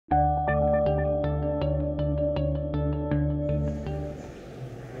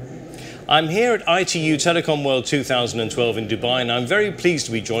I'm here at ITU Telecom World 2012 in Dubai, and I'm very pleased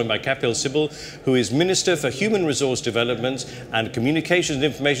to be joined by Kapil Sibal, who is Minister for Human Resource Development and Communications and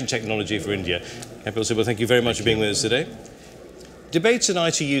Information Technology for India. Kapil Sibal, thank you very much for being with us today. Debates at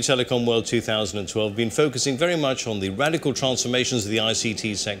ITU Telecom World 2012 have been focusing very much on the radical transformations of the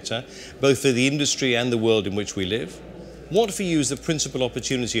ICT sector, both for the industry and the world in which we live. What for you is the principal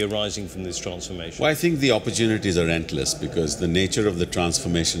opportunity arising from this transformation? Well, I think the opportunities are endless because the nature of the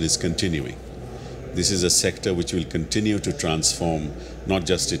transformation is continuing. This is a sector which will continue to transform not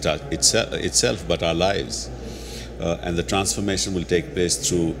just itself but our lives. And the transformation will take place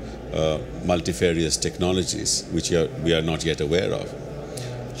through multifarious technologies which we are not yet aware of.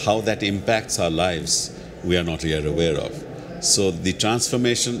 How that impacts our lives, we are not yet aware of. So the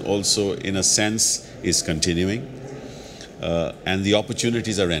transformation also, in a sense, is continuing. And the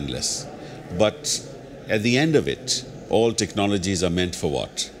opportunities are endless. But at the end of it, all technologies are meant for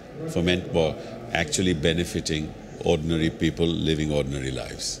what? Meant for actually benefiting ordinary people living ordinary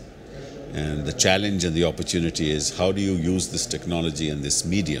lives. And the challenge and the opportunity is, how do you use this technology and this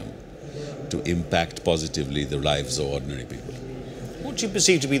medium to impact positively the lives of ordinary people? What do you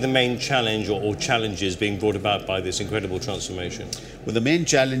perceive to be the main challenge or challenges being brought about by this incredible transformation? Well, the main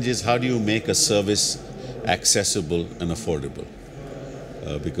challenge is, how do you make a service accessible and affordable,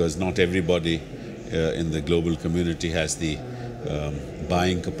 because not everybody in the global community has the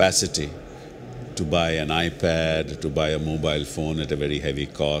buying capacity to buy an iPad, to buy a mobile phone at a very heavy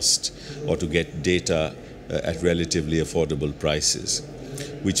cost, or to get data at relatively affordable prices,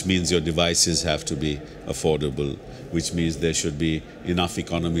 which means your devices have to be affordable, which means there should be enough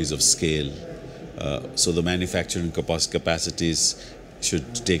economies of scale. So the manufacturing capacities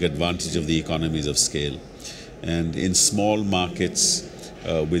should take advantage of the economies of scale. And in small markets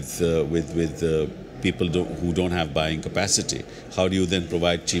with people who don't have buying capacity, how do you then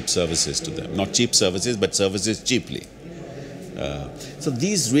provide cheap services to them? Not cheap services, but services cheaply. So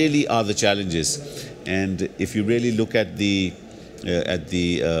these really are the challenges. And if you really look at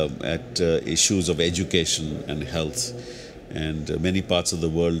issues of education and health, and many parts of the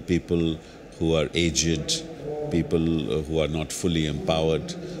world, people who are aged, people who are not fully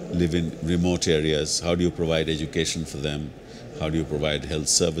empowered, live in remote areas. How do you provide education for them? How do you provide health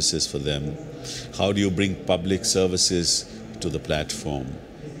services for them? How do you bring public services to the platform?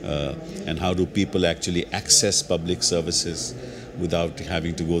 And how do people actually access public services without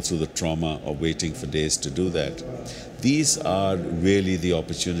having to go through the trauma of waiting for days to do that? These are really the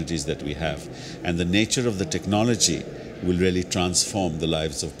opportunities that we have. And the nature of the technology will really transform the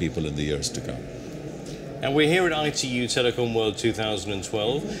lives of people in the years to come. And we're here at ITU Telecom World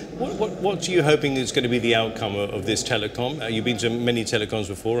 2012. What are you hoping is going to be the outcome of this telecom? You've been to many telecoms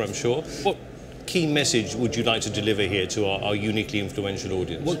before, I'm sure. What key message would you like to deliver here to our uniquely influential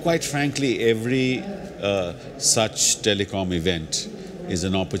audience? Well, quite frankly, every such telecom event is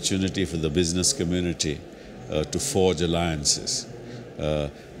an opportunity for the business community to forge alliances,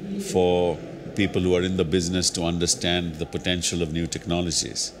 for people who are in the business to understand the potential of new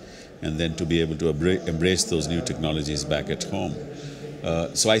technologies, and then to be able to embrace those new technologies back at home.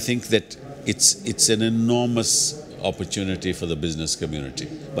 So I think that it's an enormous opportunity for the business community.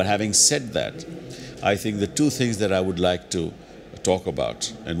 But having said that, I think the two things that I would like to talk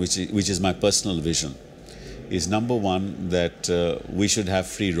about, and which is my personal vision, is number one, that we should have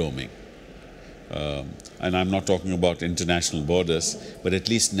free roaming. And I'm not talking about international borders, but at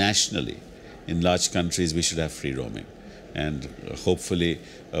least nationally, in large countries, we should have free roaming. And hopefully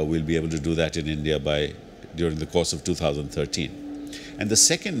we'll be able to do that in India during the course of 2013. And the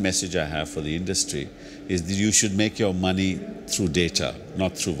second message I have for the industry is that you should make your money through data,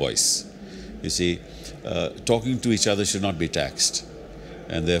 not through voice. You see, talking to each other should not be taxed.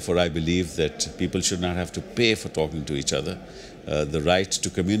 And therefore I believe that people should not have to pay for talking to each other. The right to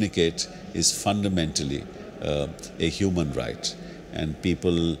communicate is fundamentally a human right. And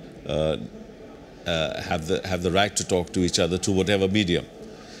people have the right to talk to each other through whatever medium,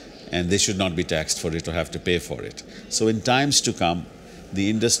 and they should not be taxed for it or have to pay for it. So in times to come, the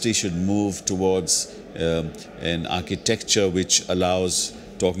industry should move towards an architecture which allows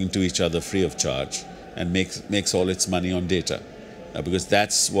talking to each other free of charge and makes all its money on data, because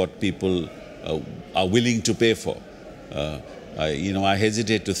that's what people are willing to pay for. I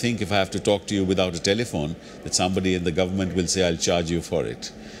hesitate to think, if I have to talk to you without a telephone, that somebody in the government will say, I'll charge you for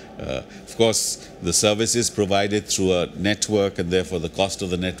it. Of course, the service is provided through a network, and therefore the cost of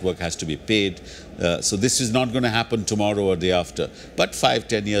the network has to be paid. So this is not going to happen tomorrow or the day after. But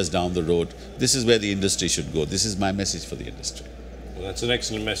 5–10 years down the road, this is where the industry should go. This is my message for the industry. Well, that's an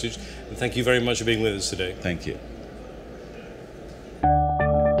excellent message. And thank you very much for being with us today. Thank you.